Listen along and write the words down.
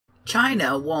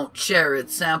China won't share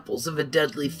its samples of a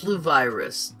deadly flu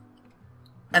virus,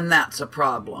 and that's a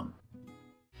problem.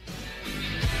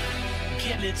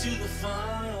 Get me to the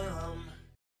farm.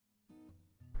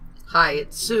 Hi,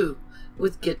 it's Sue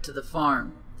with Get to the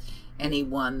Farm.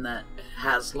 Anyone that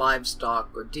has livestock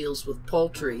or deals with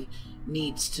poultry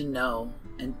needs to know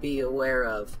and be aware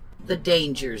of the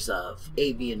dangers of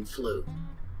avian flu.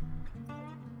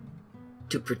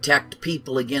 To protect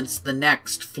people against the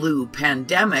next flu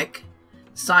pandemic,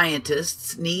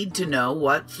 scientists need to know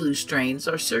what flu strains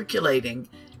are circulating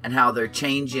and how they're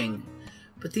changing.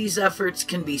 But these efforts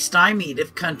can be stymied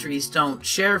if countries don't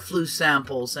share flu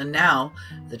samples, and now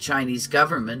the Chinese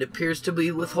government appears to be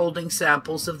withholding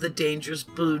samples of the dangerous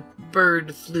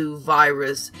bird flu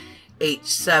virus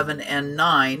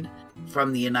H7N9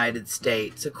 from the United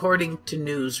States, according to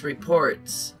news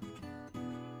reports.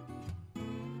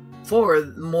 For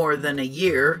more than a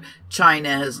year,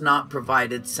 China has not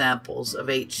provided samples of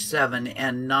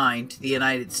H7N9 to the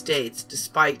United States,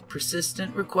 despite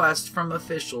persistent requests from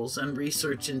officials and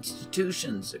research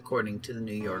institutions, according to the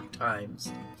New York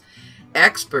Times.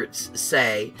 Experts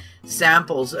say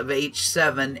samples of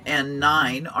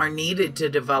H7N9 are needed to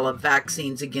develop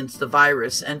vaccines against the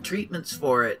virus and treatments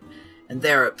for it, and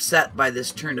they're upset by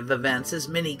this turn of events, as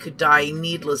many could die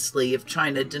needlessly if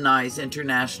China denies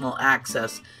international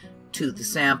access to the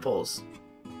samples.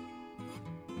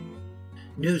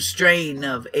 New strain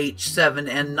of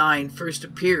H7N9 first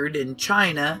appeared in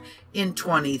China in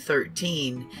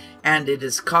 2013, and it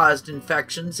has caused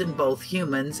infections in both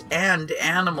humans and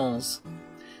animals.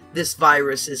 This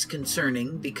virus is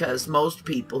concerning because most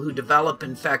people who develop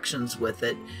infections with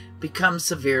it become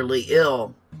severely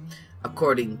ill,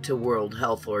 according to World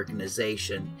Health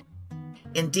Organization.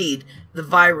 Indeed, the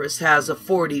virus has a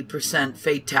 40%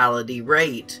 fatality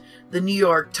rate, the New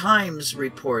York Times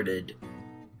reported.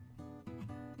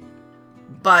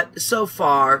 But so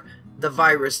far, the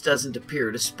virus doesn't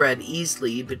appear to spread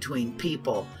easily between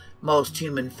people. Most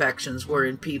human infections were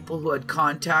in people who had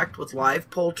contact with live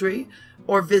poultry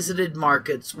or visited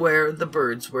markets where the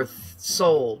birds were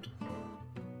sold.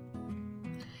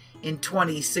 In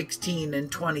 2016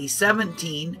 and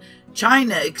 2017,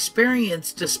 China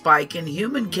experienced a spike in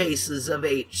human cases of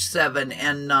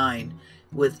H7N9,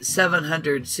 with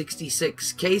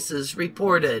 766 cases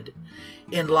reported.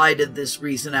 In light of this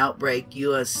recent outbreak,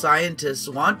 U.S. scientists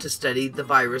want to study the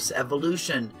virus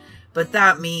evolution, but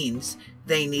that means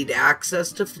they need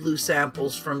access to flu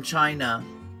samples from China.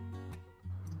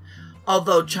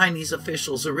 Although Chinese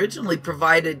officials originally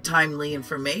provided timely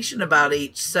information about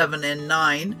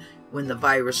H7N9 when the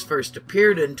virus first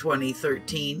appeared in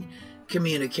 2013,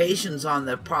 communications on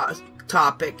the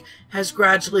topic has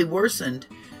gradually worsened,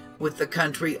 with the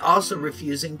country also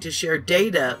refusing to share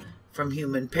data from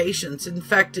human patients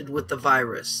infected with the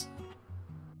virus.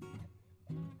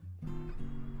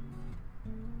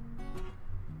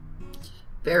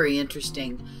 Very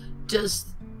interesting. Does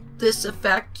this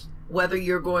affect whether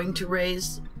you're going to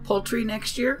raise poultry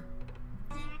next year?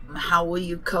 How will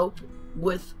you cope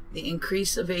with the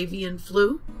increase of avian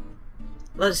flu?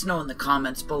 Let us know in the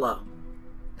comments below.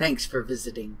 Thanks for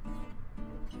visiting.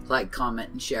 Like,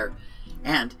 comment, and share.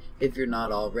 And if you're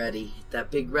not already, hit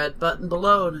that big red button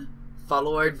below to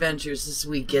follow our adventures as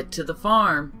we get to the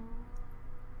farm.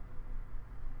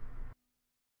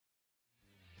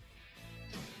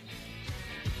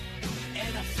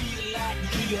 And I feel like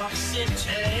New York City.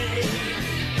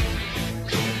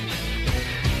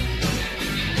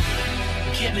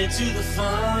 Get me to the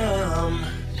farm.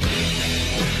 Get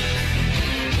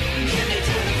me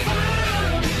to the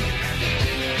farm.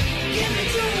 Get me